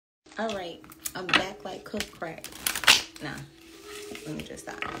All right, I'm back like cooked crack. Nah, let me just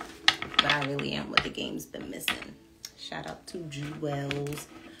stop. But I really am what the game's been missing. Shout out to Jewels.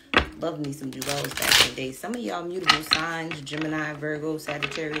 Love me some Jewels back in the day. Some of y'all mutable signs, Gemini, Virgo,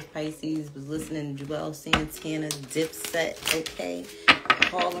 Sagittarius, Pisces, was listening to Jewel Santana, Dipset, okay?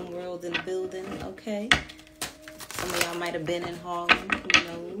 Harlem World in the building, okay? Some of y'all might have been in Harlem, who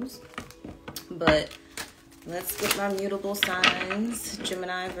knows? But let's get my mutable signs.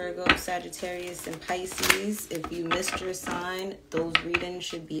 Gemini, Virgo, Sagittarius, and Pisces. If you missed your sign, those readings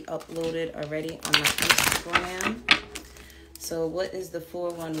should be uploaded already on my Instagram. So what is the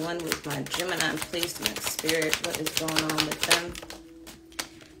 411 with my Gemini placement, Spirit? What is going on with them?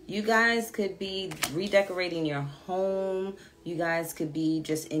 You guys could be redecorating your home. You guys could be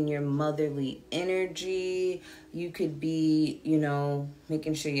just in your motherly energy. You could be, you know,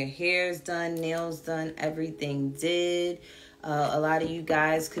 making sure your hair's done, nails done, everything did. A lot of you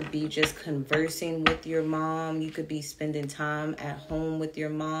guys could be just conversing with your mom. You could be spending time at home with your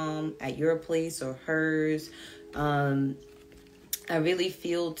mom, at your place or hers. I really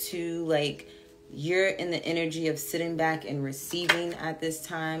feel too like you're in the energy of sitting back and receiving at this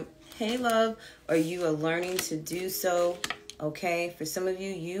time. Hey, love, or you are learning to do so. Okay, for some of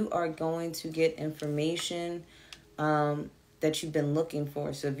you, you are going to get information that you've been looking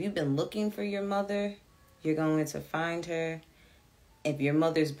for. So if you've been looking for your mother, you're going to find her. If your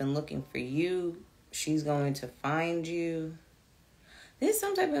mother's been looking for you, she's going to find you. There's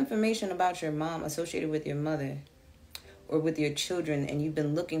some type of information about your mom associated with your mother or with your children, and you've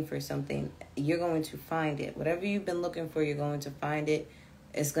been looking for something. You're going to find it. Whatever you've been looking for, you're going to find it.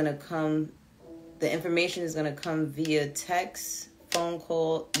 It's going to come. The information is going to come via text, phone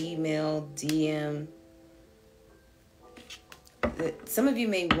call, email, DM. Some of you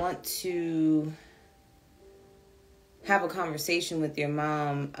may want to have a conversation with your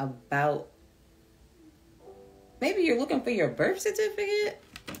mom about, maybe you're looking for your birth certificate.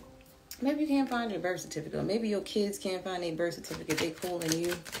 Maybe you can't find your birth certificate. Maybe your kids can't find their birth certificate. They calling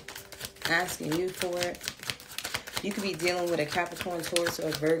you, asking you for it. You could be dealing with a Capricorn, Taurus,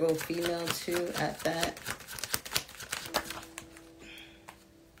 or Virgo female too at that.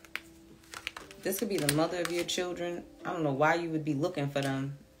 This could be the mother of your children. I don't know why you would be looking for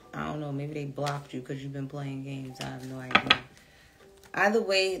them. I don't know. Maybe they blocked you because you've been playing games. I have no idea. Either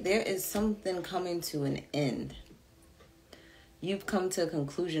way, there is something coming to an end. You've come to a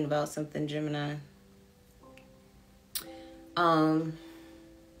conclusion about something, Gemini.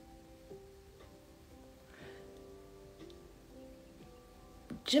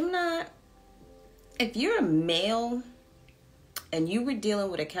 Gemini, if you're a male and you were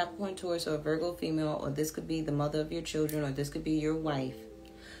dealing with a Capricorn, Taurus, or a Virgo female, or this could be the mother of your children, or this could be your wife,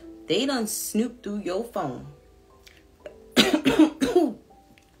 they done snooped through your phone. They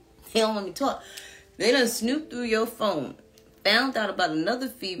don't let me talk. They done snooped through your phone. Found out about another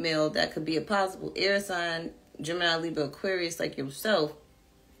female that could be a possible air sign, Gemini, Libra, Aquarius, like yourself.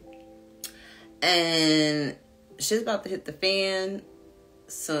 And shit's about to hit the fan.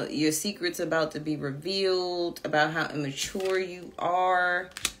 So your secret's about to be revealed about how immature you are.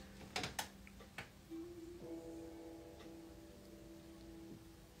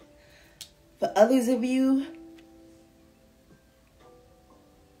 For others of you,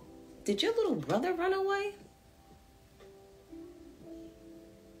 did your little brother run away?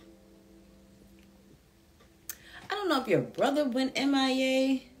 I don't know if your brother went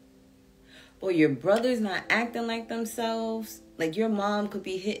MIA or your brother's not acting like themselves. Like your mom could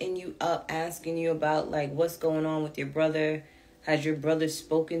be hitting you up, asking you about like what's going on with your brother. Has your brother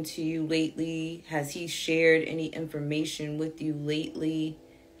spoken to you lately? Has he shared any information with you lately?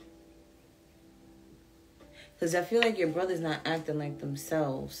 Because I feel like your brother's not acting like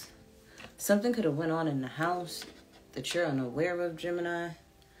themselves. Something could have went on in the house that you're unaware of, Gemini,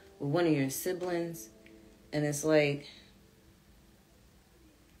 with one of your siblings. And it's like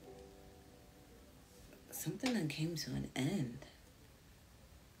something that came to an end.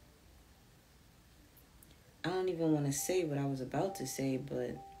 I don't even want to say what I was about to say,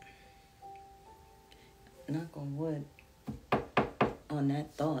 but knock on wood on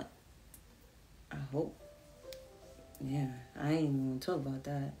that thought. I hope. Yeah, I ain't even want to talk about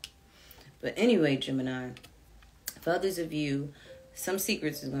that. But anyway, Gemini, for others of you, some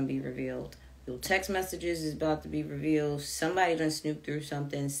secrets is going to be revealed. Your text messages is about to be revealed. Somebody done snooped through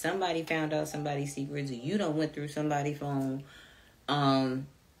something. Somebody found out somebody's secrets. You done went through somebody's phone.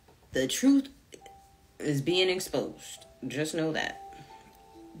 The truth is being exposed. Just know that.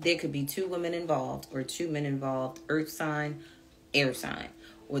 There could be 2 women involved or 2 men involved. Earth sign, air sign.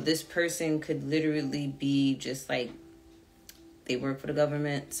 Or this person could literally be just like, they work for the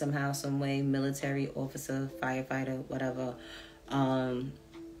government somehow, some way, military officer, firefighter, whatever.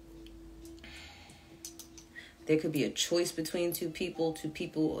 There could be a choice between two people. Two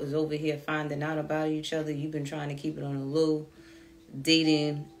people is over here finding out about each other. You've been trying to keep it on the low,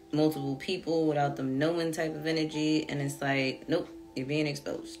 dating multiple people without them knowing type of energy. And it's like, nope, you're being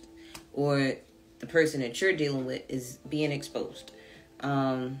exposed. Or the person that you're dealing with is being exposed.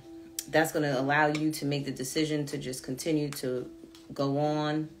 That's going to allow you to make the decision to just continue to go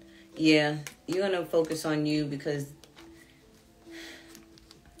on. Yeah, you're going to focus on you because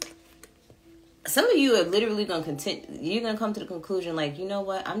some of you are literally going to continue. You're going to come to the conclusion like, you know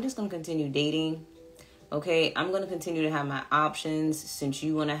what? I'm just going to continue dating. Okay, I'm going to continue to have my options since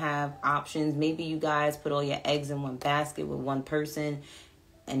you want to have options. Maybe you guys put all your eggs in one basket with one person.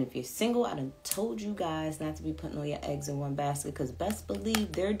 And if you're single, I done told you guys not to be putting all your eggs in one basket because best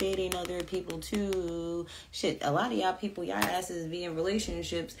believe they're dating other people too. Shit, a lot of y'all people, y'all asses be in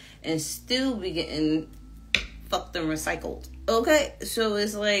relationships and still be getting fucked and recycled. Okay, so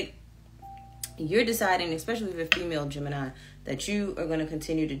it's like you're deciding, especially if you're female Gemini, that you are going to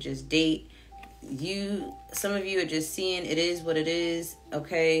continue to just date. Some of you are just seeing it is what it is.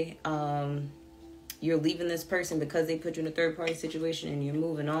 Okay, you're leaving this person because they put you in a third-party situation and you're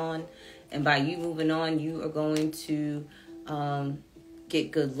moving on. And by you moving on, you are going to get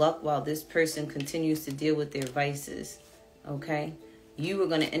good luck while this person continues to deal with their vices. Okay? You are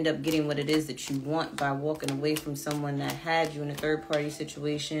going to end up getting what it is that you want by walking away from someone that had you in a third-party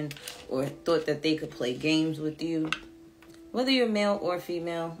situation or thought that they could play games with you. Whether you're male or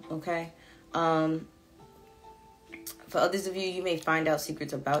female, okay? For others of you, you may find out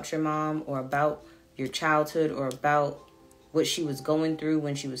secrets about your mom or about your childhood or about what she was going through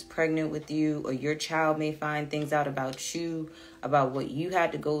when she was pregnant with you, or your child may find things out about you, about what you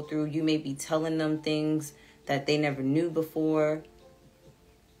had to go through. You may be telling them things that they never knew before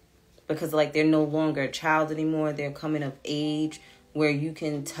because like they're no longer a child anymore. They're coming of age where you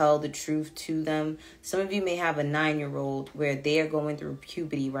can tell the truth to them. Some of you may have a 9-year-old where they are going through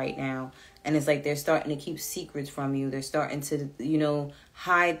puberty right now. And it's like they're starting to keep secrets from you. They're starting to,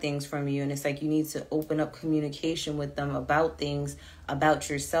 hide things from you. And it's like you need to open up communication with them about things, about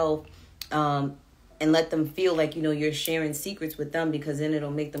yourself, and let them feel like, you're sharing secrets with them because then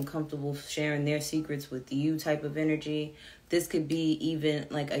it'll make them comfortable sharing their secrets with you type of energy. This could be even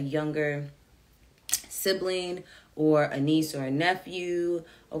like a younger sibling or a niece or a nephew.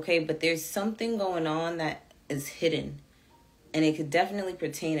 Okay, but there's something going on that is hidden. And it could definitely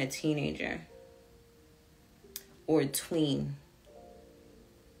pertain a teenager or a tween.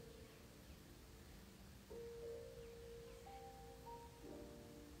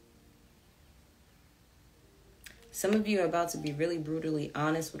 Some of you are about to be really brutally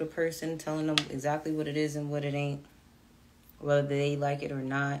honest with a person, telling them exactly what it is and what it ain't, whether they like it or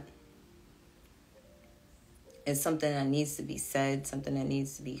not. It's something that needs to be said, something that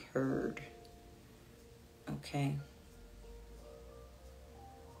needs to be heard. Okay.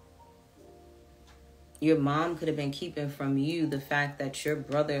 Your mom could have been keeping from you the fact that your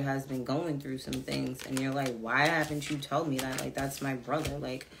brother has been going through some things. And you're like, why haven't you told me that? Like, that's my brother.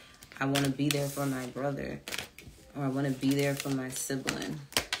 Like, I want to be there for my brother. Or I want to be there for my sibling.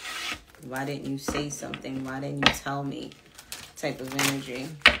 Why didn't you say something? Why didn't you tell me? Type of energy.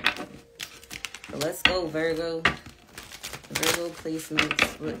 But let's go, Virgo. Virgo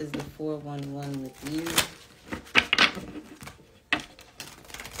placements. What is the 411 with you?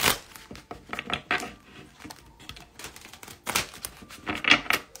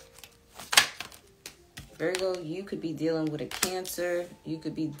 Virgo, you could be dealing with a Cancer. You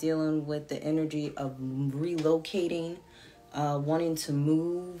could be dealing with the energy of relocating, wanting to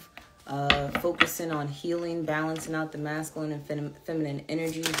move, focusing on healing, balancing out the masculine and feminine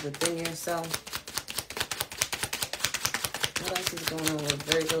energies within yourself. What else is going on with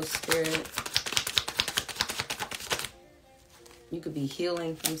Virgo spirit? You could be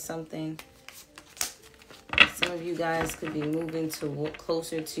healing from something. Some of you guys could be moving to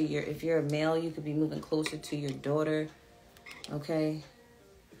closer to if you're a male, you could be moving closer to your daughter. Okay.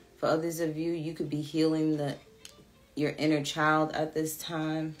 For others of you, you could be healing your inner child at this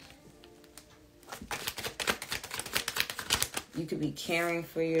time. You could be caring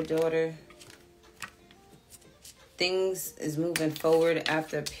for your daughter. Things is moving forward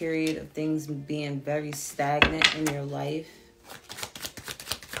after a period of things being very stagnant in your life.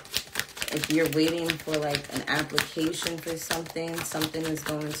 If you're waiting for like an application for something, something is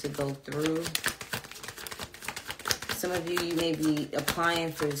going to go through. Some of you may be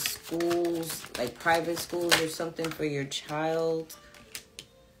applying for schools, like private schools or something for your child.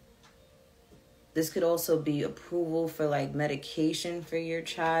 This could also be approval for like medication for your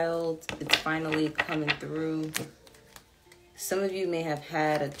child. It's finally coming through. Some of you may have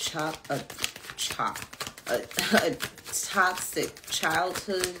had a toxic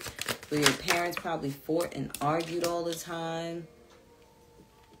childhood where your parents probably fought and argued all the time.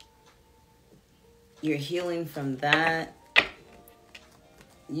 You're healing from that.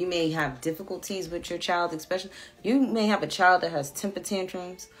 You may have difficulties with your child, especially. You may have a child that has temper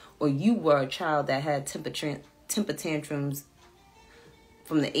tantrums, or you were a child that had temper tantrums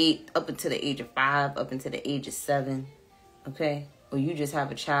from the up until the age of 5, up until the age of 7, okay? Or you just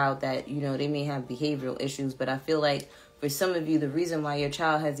have a child that, you know, they may have behavioral issues, but I feel like for some of you, the reason why your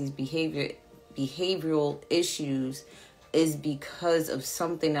child has these behavioral issues is because of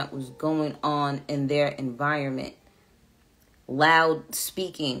something that was going on in their environment. Loud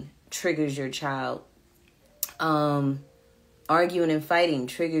speaking triggers your child. Arguing and fighting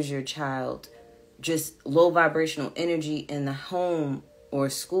triggers your child. Just low vibrational energy in the home or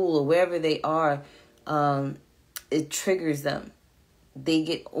school or wherever they are, it triggers them. They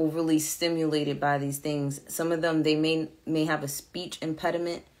get overly stimulated by these things. Some of them, they may have a speech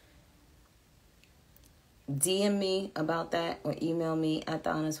impediment. DM me about that or email me at the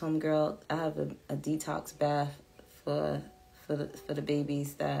Honest Homegirl. I have a detox bath for the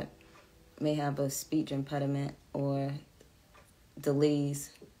babies that may have a speech impediment or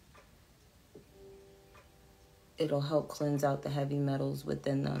delays. It'll help cleanse out the heavy metals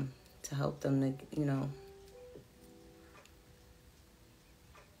within them to help them to, you know.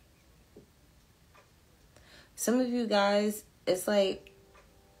 Some of you guys, it's like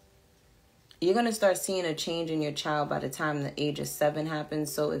you're going to start seeing a change in your child by the time the age of 7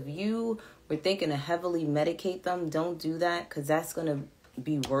 happens. So if you were thinking to heavily medicate them, don't do that, because that's going to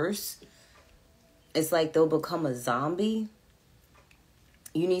be worse. It's like they'll become a zombie.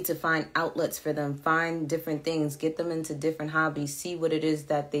 You need to find outlets for them. Find different things. Get them into different hobbies. See what it is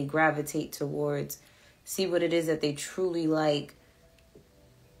that they gravitate towards. See what it is that they truly like.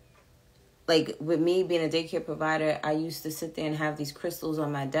 Like with me being a daycare provider, I used to sit there and have these crystals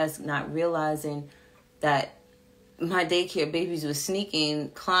on my desk, not realizing that my daycare babies were sneaking,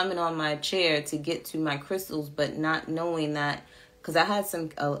 climbing on my chair to get to my crystals, but not knowing that, because I had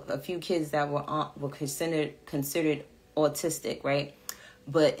a few kids that were considered autistic, right?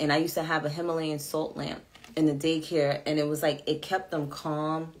 And I used to have a Himalayan salt lamp in the daycare, and it was like it kept them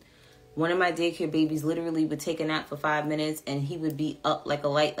calm. One of my daycare babies literally would take a nap for 5 minutes and he would be up like a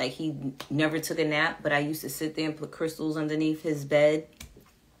light, like he never took a nap. But I used to sit there and put crystals underneath his bed,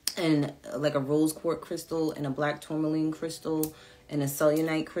 and like a rose quartz crystal and a black tourmaline crystal and a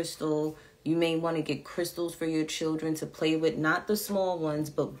selenite crystal. You may want to get crystals for your children to play with, not the small ones,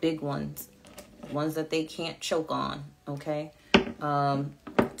 but big ones that they can't choke on, okay?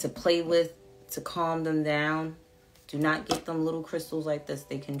 To play with, to calm them down. Do not get them little crystals like this.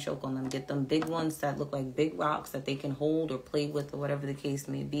 They can choke on them. Get them big ones that look like big rocks that they can hold or play with or whatever the case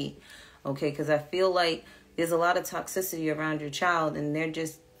may be. Okay, because I feel like there's a lot of toxicity around your child, and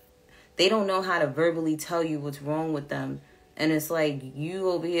they don't know how to verbally tell you what's wrong with them. And it's like you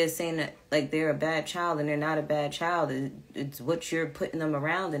over here saying that like they're a bad child, and they're not a bad child. It's what you're putting them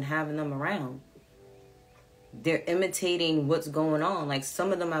around and having them around. They're imitating what's going on. Like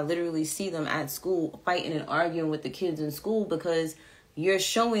some of them, I literally see them at school fighting and arguing with the kids in school because you're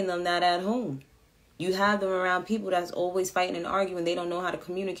showing them that at home. You have them around people that's always fighting and arguing. They don't know how to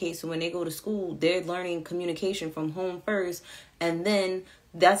communicate. So when they go to school, they're learning communication from home first. And then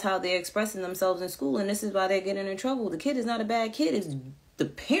that's how they're expressing themselves in school. And this is why they're getting in trouble. The kid is not a bad kid. It's the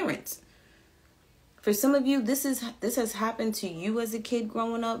parents. For some of you, this has happened to you as a kid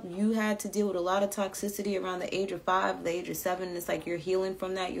growing up. You had to deal with a lot of toxicity around the age of 5, the age of 7. It's like you're healing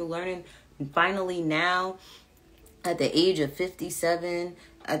from that. You're learning. And finally now, at the age of 57,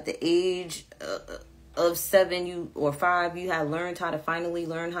 at the age of 7 or 5, you had learned how to finally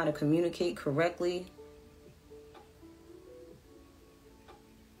learn how to communicate correctly.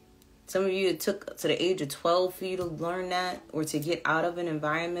 Some of you, it took to the age of 12 for you to learn that or to get out of an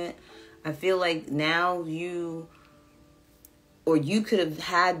environment. I feel like now you could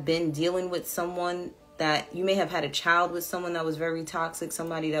have been dealing with someone that you may have had a child with someone that was very toxic,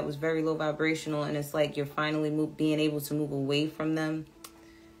 somebody that was very low vibrational. And it's like you're finally being able to move away from them.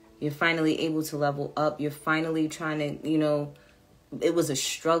 You're finally able to level up. You're finally trying to, it was a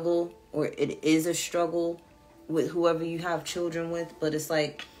struggle, or it is a struggle with whoever you have children with. But it's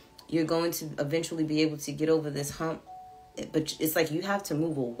like you're going to eventually be able to get over this hump. But it's like you have to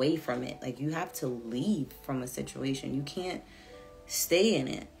move away from it. Like you have to leave from a situation. You can't stay in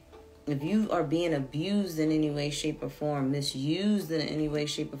it. If you are being abused in any way, shape, or form, misused in any way,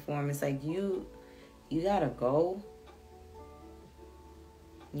 shape, or form, it's like you you gotta go.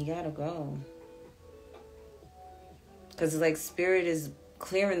 You gotta go. Because it's like spirit is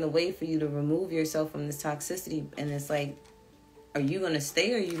clearing the way for you to remove yourself from this toxicity. And it's like, are you going to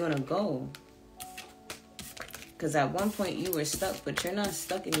stay or are you going to go? Because at one point you were stuck, but you're not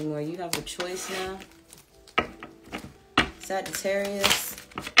stuck anymore. You have a choice now. Sagittarius,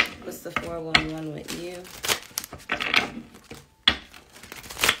 what's the 411 with you?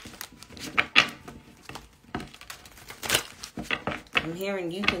 I'm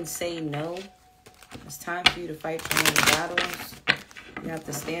hearing you can say no. It's time for you to fight your own battles. You have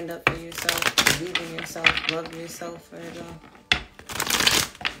to stand up for yourself, believe in yourself, love yourself, Virgo.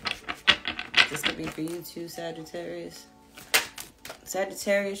 This could be for you too, Sagittarius.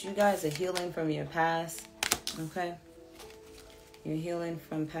 Sagittarius, you guys are healing from your past, okay? You're healing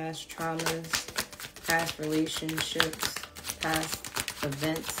from past traumas, past relationships, past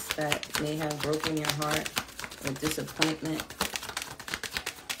events that may have broken your heart, or disappointment.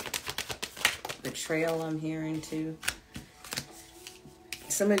 Betrayal, I'm hearing too.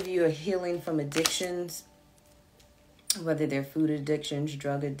 Some of you are healing from addictions, whether they're food addictions,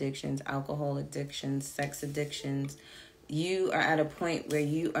 drug addictions, alcohol addictions, sex addictions. You are at a point where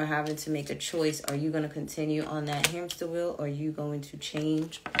you are having to make a choice. Are you going to continue on that hamster wheel, or are you going to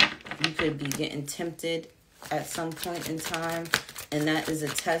change? You could be getting tempted at some point in time, and that is a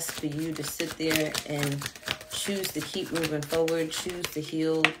test for you to sit there and choose to keep moving forward, choose to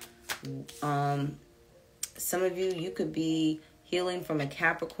heal. Some of you could be healing from a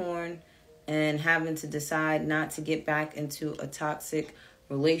Capricorn and having to decide not to get back into a toxic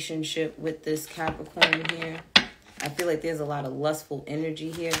relationship with this Capricorn here. I feel like there's a lot of lustful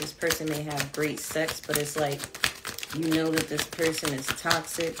energy here. This person may have great sex, but it's like, you know that this person is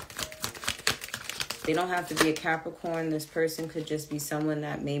toxic. They don't have to be a Capricorn. This person could just be someone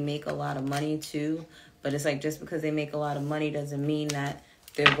that may make a lot of money too. But it's like, just because they make a lot of money doesn't mean that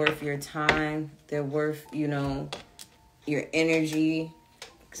they're worth your time. They're worth, you know, your energy.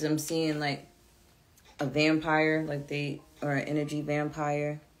 Because I'm seeing like a vampire, like they are an energy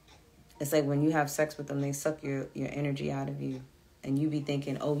vampire. It's like when you have sex with them, they suck your energy out of you. And you be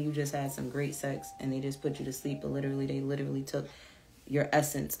thinking, oh, you just had some great sex and they just put you to sleep. But literally, they literally took your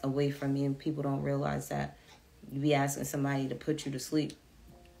essence away from you. And people don't realize that. You be asking somebody to put you to sleep.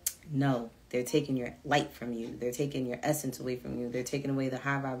 No, they're taking your light from you. They're taking your essence away from you. They're taking away the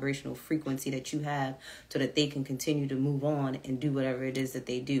high vibrational frequency that you have so that they can continue to move on and do whatever it is that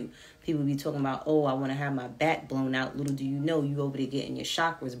they do. People be talking about, oh, I want to have my back blown out. Little do you know, you over there getting your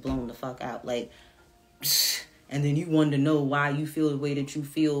chakras blown the fuck out. Like, and then you wonder to know why you feel the way that you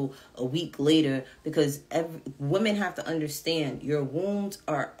feel a week later. Because women have to understand your wounds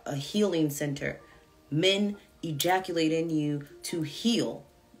are a healing center. Men ejaculate in you to heal.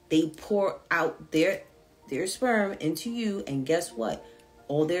 They pour out their sperm into you, and guess what?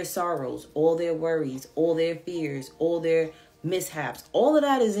 All their sorrows, all their worries, all their fears, all their mishaps, all of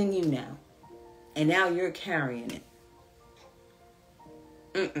that is in you now. And now you're carrying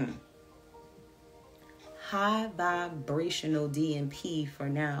it. High vibrational DMP for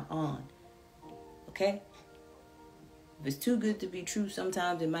now on. Okay? If it's too good to be true,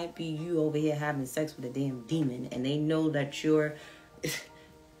 sometimes it might be you over here having sex with a damn demon, and they know that you're...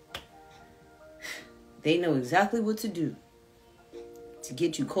 They know exactly what to do to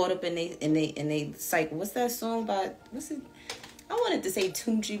get you caught up in they cycle. What's that song by? What's it? I wanted to say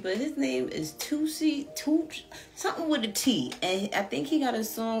Tunchi, but his name is Tooch, something with a T. And I think he got a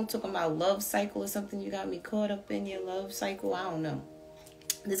song talking about love cycle or something. You got me caught up in your love cycle. I don't know.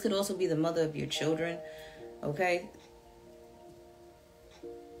 This could also be the mother of your children. Okay.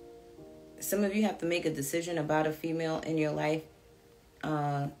 Some of you have to make a decision about a female in your life.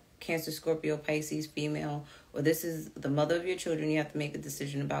 Cancer, Scorpio, Pisces, female, or this is the mother of your children you have to make a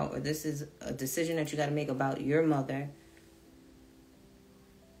decision about, or this is a decision that you got to make about your mother.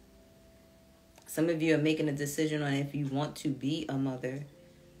 Some of you are making a decision on if you want to be a mother.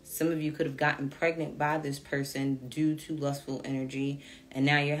 Some of you could have gotten pregnant by this person due to lustful energy, and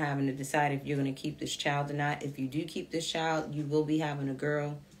now you're having to decide if you're going to keep this child or not. If you do keep this child, you will be having a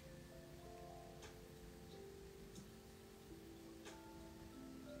girl.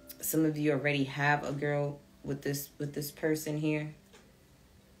 Some of you already have a girl with this person here.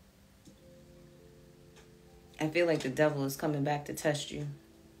 I feel like the devil is coming back to test you.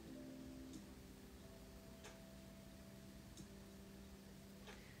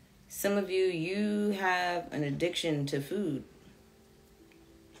 Some of you have an addiction to food.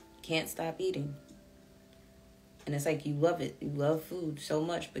 Can't stop eating. And it's like you love it. You love food so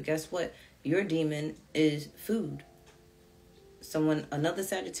much. But guess what? Your demon is food. Another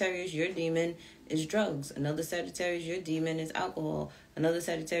Sagittarius, your demon is drugs. Another Sagittarius, your demon is alcohol. Another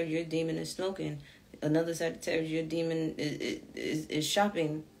Sagittarius, your demon is smoking. Another Sagittarius, your demon is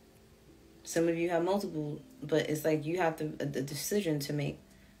shopping. Some of you have multiple, but it's like you have a decision to make.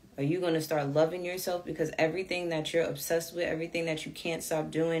 Are you going to start loving yourself? Because everything that you're obsessed with, everything that you can't stop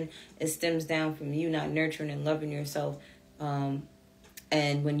doing, it stems down from you not nurturing and loving yourself.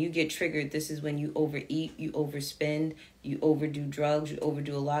 And when you get triggered, this is when you overeat, you overspend, you overdo drugs, you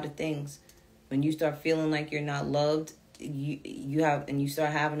overdo a lot of things. When you start feeling like you're not loved, you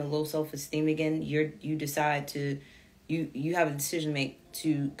start having a low self-esteem again, you decide to, you have a decision to make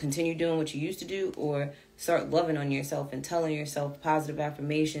to continue doing what you used to do, or start loving on yourself and telling yourself positive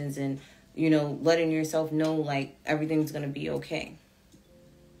affirmations and, letting yourself know like everything's going to be okay.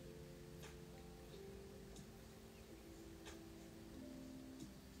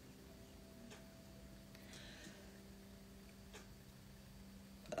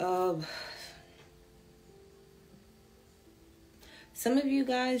 Some of you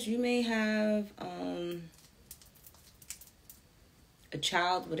guys, you may have a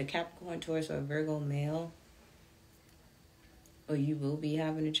child with a Capricorn, Taurus, or a Virgo male. Or you will be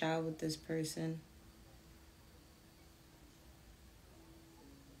having a child with this person.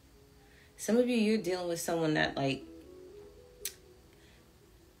 Some of you, you're dealing with someone that, like,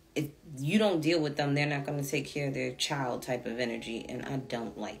 if you don't deal with them, they're not going to take care of their child type of energy. And I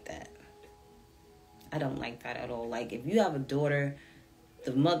don't like that. I don't like that at all. Like, if you have a daughter,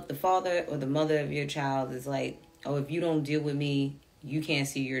 the father or the mother of your child is like, oh, if you don't deal with me, you can't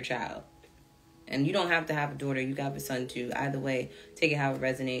see your child. And you don't have to have a daughter. You got a son too. Either way, take it how it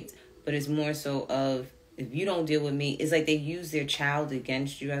resonates. But it's more so of, if you don't deal with me, it's like they use their child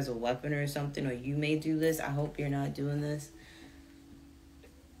against you as a weapon or something. Or you may do this. I hope you're not doing this.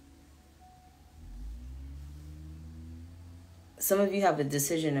 Some of you have a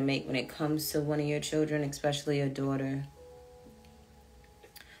decision to make when it comes to one of your children, especially a daughter.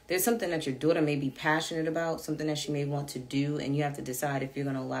 There's something that your daughter may be passionate about, something that she may want to do, and you have to decide if you're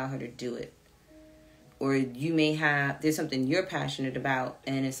going to allow her to do it. Or there's something you're passionate about,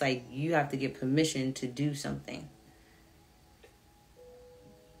 and it's like you have to get permission to do something.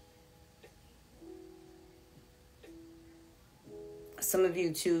 Some of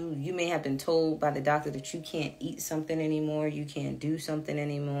you, too, you may have been told by the doctor that you can't eat something anymore, you can't do something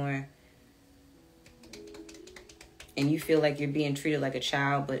anymore. And you feel like you're being treated like a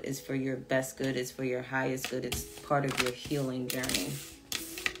child, but it's for your best good, it's for your highest good, it's part of your healing journey.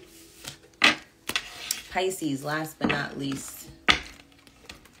 Pisces, last but not least.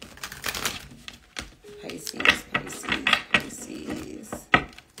 Pisces.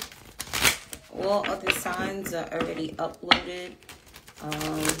 All other signs are already uploaded.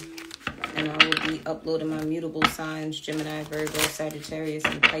 And I will be uploading my mutable signs, Gemini, Virgo, Sagittarius,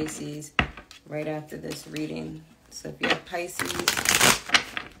 and Pisces, right after this reading. So if you have Pisces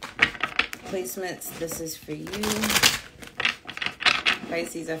placements, this is for you.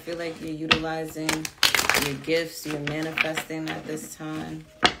 Pisces, I feel like you're utilizing your gifts, you're manifesting at this time.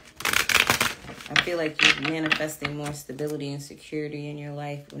 I feel like you're manifesting more stability and security in your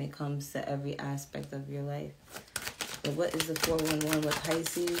life when it comes to every aspect of your life. But what is the 411 with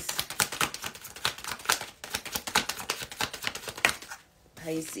Pisces?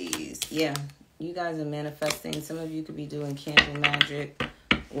 Pisces, yeah. You guys are manifesting. Some of you could be doing candle magic,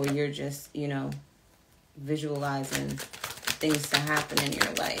 or you're just, visualizing things to happen in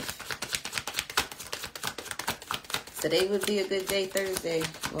your life. Today would be a good day, Thursday.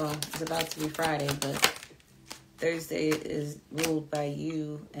 Well, it's about to be Friday, but Thursday is ruled by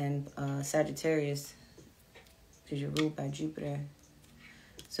you and Sagittarius, because you're ruled by Jupiter.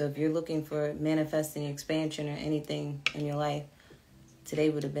 So if you're looking for manifesting expansion or anything in your life, today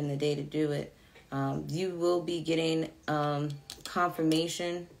would have been the day to do it. You will be getting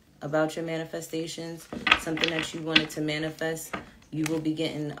confirmation about your manifestations, something that you wanted to manifest. You will be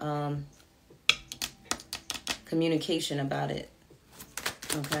getting communication about it,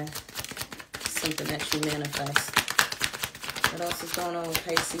 okay? Something that you manifest. What else is going on with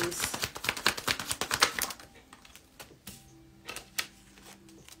Pisces?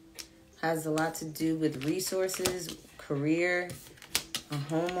 Has a lot to do with resources, career, a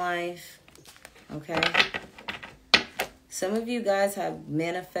home life. Okay. Some of you guys have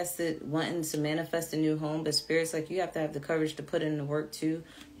wanting to manifest a new home, but Spirit's like you have to have the courage to put in the work too.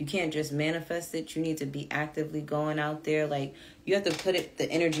 You can't just manifest it. You need to be actively going out there. Like, you have to put the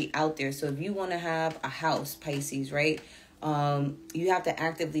energy out there. So if you want to have a house, Pisces, right? You have to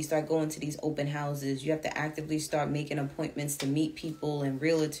actively start going to these open houses. You have to actively start making appointments to meet people and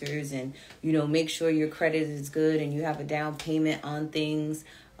realtors, and, you know, make sure your credit is good and you have a down payment on things,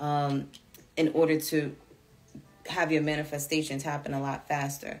 in order to have your manifestations happen a lot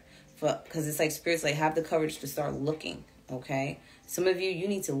faster. Because it's like Spirit's like, have the courage to start looking, okay? Some of you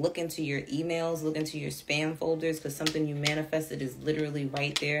need to look into your emails, look into your spam folders, because something you manifested is literally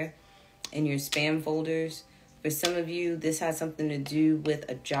right there in your spam folders. For some of you, this has something to do with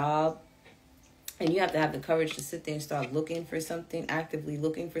a job, and you have to have the courage to sit there and start looking for something, actively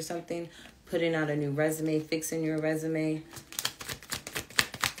looking for something, putting out a new resume, fixing your resume,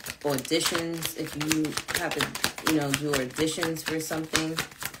 auditions, if you have to, you know, do auditions for something.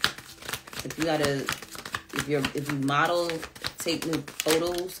 If you gotta, if you model, take new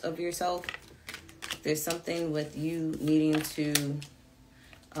photos of yourself. There's something with you needing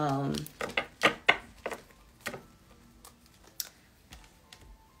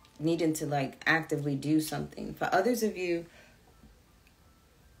to, like actively do something. For others of you,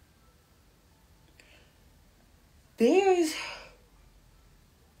 there's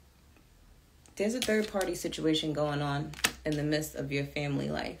a third party situation going on in the midst of your family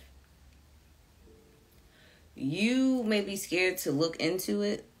life. You may be scared to look into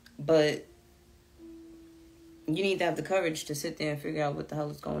it, but you need to have the courage to sit there and figure out what the hell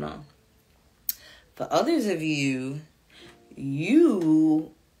is going on. For others of you,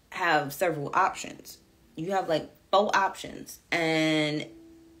 you have several options. You have like 4 options, and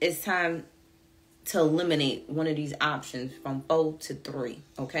it's time to eliminate one of these options from 4 to 3,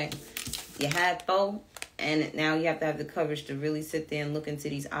 okay? You had 4, and now you have to have the courage to really sit there and look into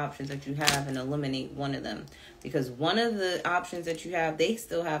these options that you have and eliminate one of them. Because one of the options that you have, they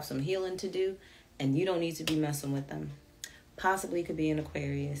still have some healing to do, and you don't need to be messing with them. Possibly could be an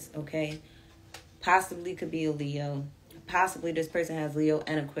Aquarius, okay? Possibly could be a Leo. Possibly this person has Leo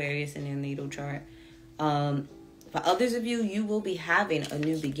and Aquarius in their natal chart. For others of you, you will be having a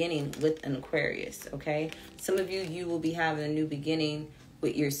new beginning with an Aquarius, okay? Some of you, you will be having a new beginning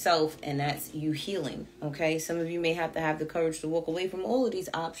with yourself, and that's you healing, okay? Some of you may have to have the courage to walk away from all of these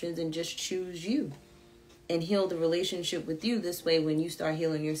options and just choose you and heal the relationship with you. This way, when you start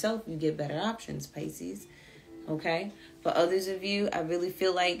healing yourself, you get better options, Pisces, okay? For others of you, I really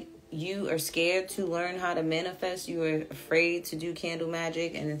feel like you are scared to learn how to manifest. You are afraid to do candle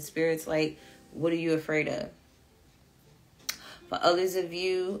magic, and in Spirit's like, what are you afraid of? For others of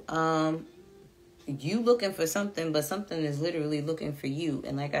you, you looking for something, but something is literally looking for you.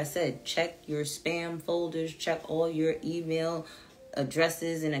 And like I said, check your spam folders, check all your email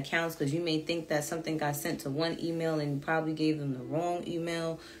addresses and accounts, because you may think that something got sent to one email and you probably gave them the wrong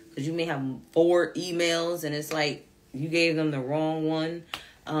email, because you may have 4 emails and it's like you gave them the wrong one.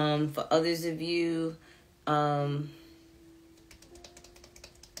 For others of you,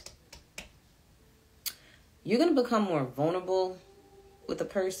 you're going to become more vulnerable with a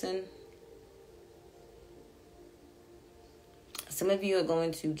person. Some of you are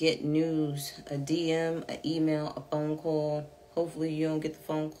going to get news, a DM, an email, a phone call. Hopefully you don't get the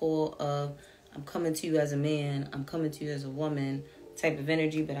phone call of, I'm coming to you as a man, I'm coming to you as a woman type of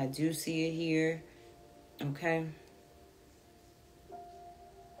energy, but I do see it here. Okay.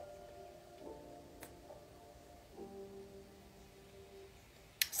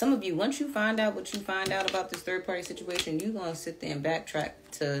 Some of you, once you find out what you find out about this third party situation, you're going to sit there and backtrack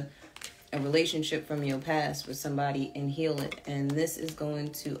to a relationship from your past with somebody and heal it. And this is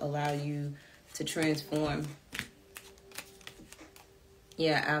going to allow you to transform.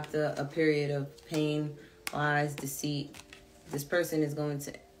 Yeah, after a period of pain, lies, deceit, this person is going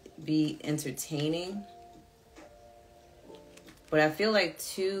to be entertaining. But I feel like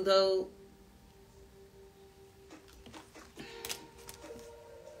too, though,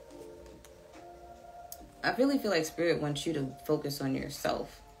 I really feel like Spirit wants you to focus on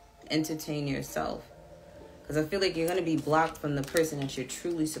yourself. Entertain yourself. Because I feel like you're going to be blocked from the person that you're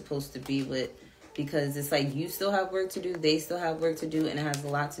truly supposed to be with. Because it's like you still have work to do. They still have work to do. And it has a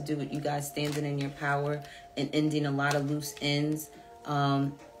lot to do with you guys standing in your power and ending a lot of loose ends.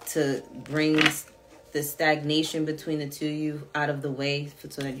 To bring the stagnation between the two of you out of the way.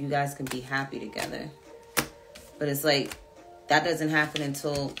 So that you guys can be happy together. But it's like that doesn't happen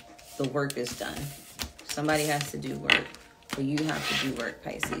until the work is done. Somebody has to do work, or you have to do work,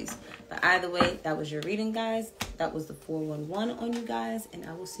 Pisces. But either way, that was your reading, guys. That was the 411 on you guys, and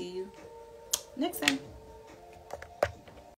I will see you next time.